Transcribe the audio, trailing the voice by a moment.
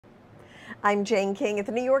I'm Jane King at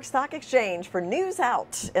the New York Stock Exchange for News Out.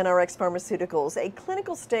 NRX Pharmaceuticals, a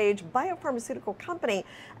clinical stage biopharmaceutical company,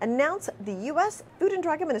 announced the U.S. Food and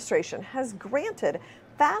Drug Administration has granted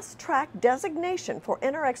Fast Track Designation for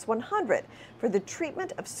NRX-100 for the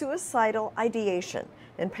treatment of suicidal ideation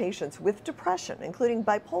in patients with depression, including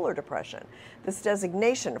bipolar depression. This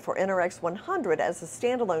designation for NRX-100 as a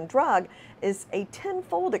standalone drug is a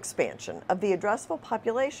tenfold expansion of the addressable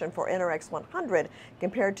population for NRX-100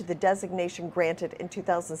 compared to the designation granted in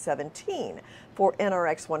 2017 for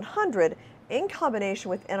NRX-100 in combination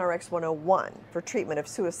with NRX-101 for treatment of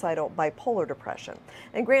suicidal bipolar depression.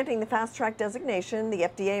 In granting the Fast Track designation, the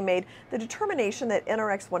FDA made the determination that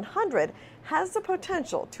NRX-100 has the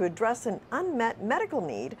potential to address an unmet medical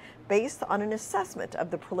need based on an assessment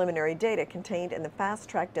of the preliminary data contained in the Fast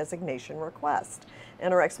Track designation request.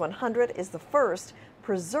 NRX-100 is the first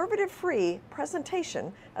preservative-free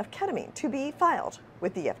presentation of ketamine to be filed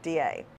with the FDA.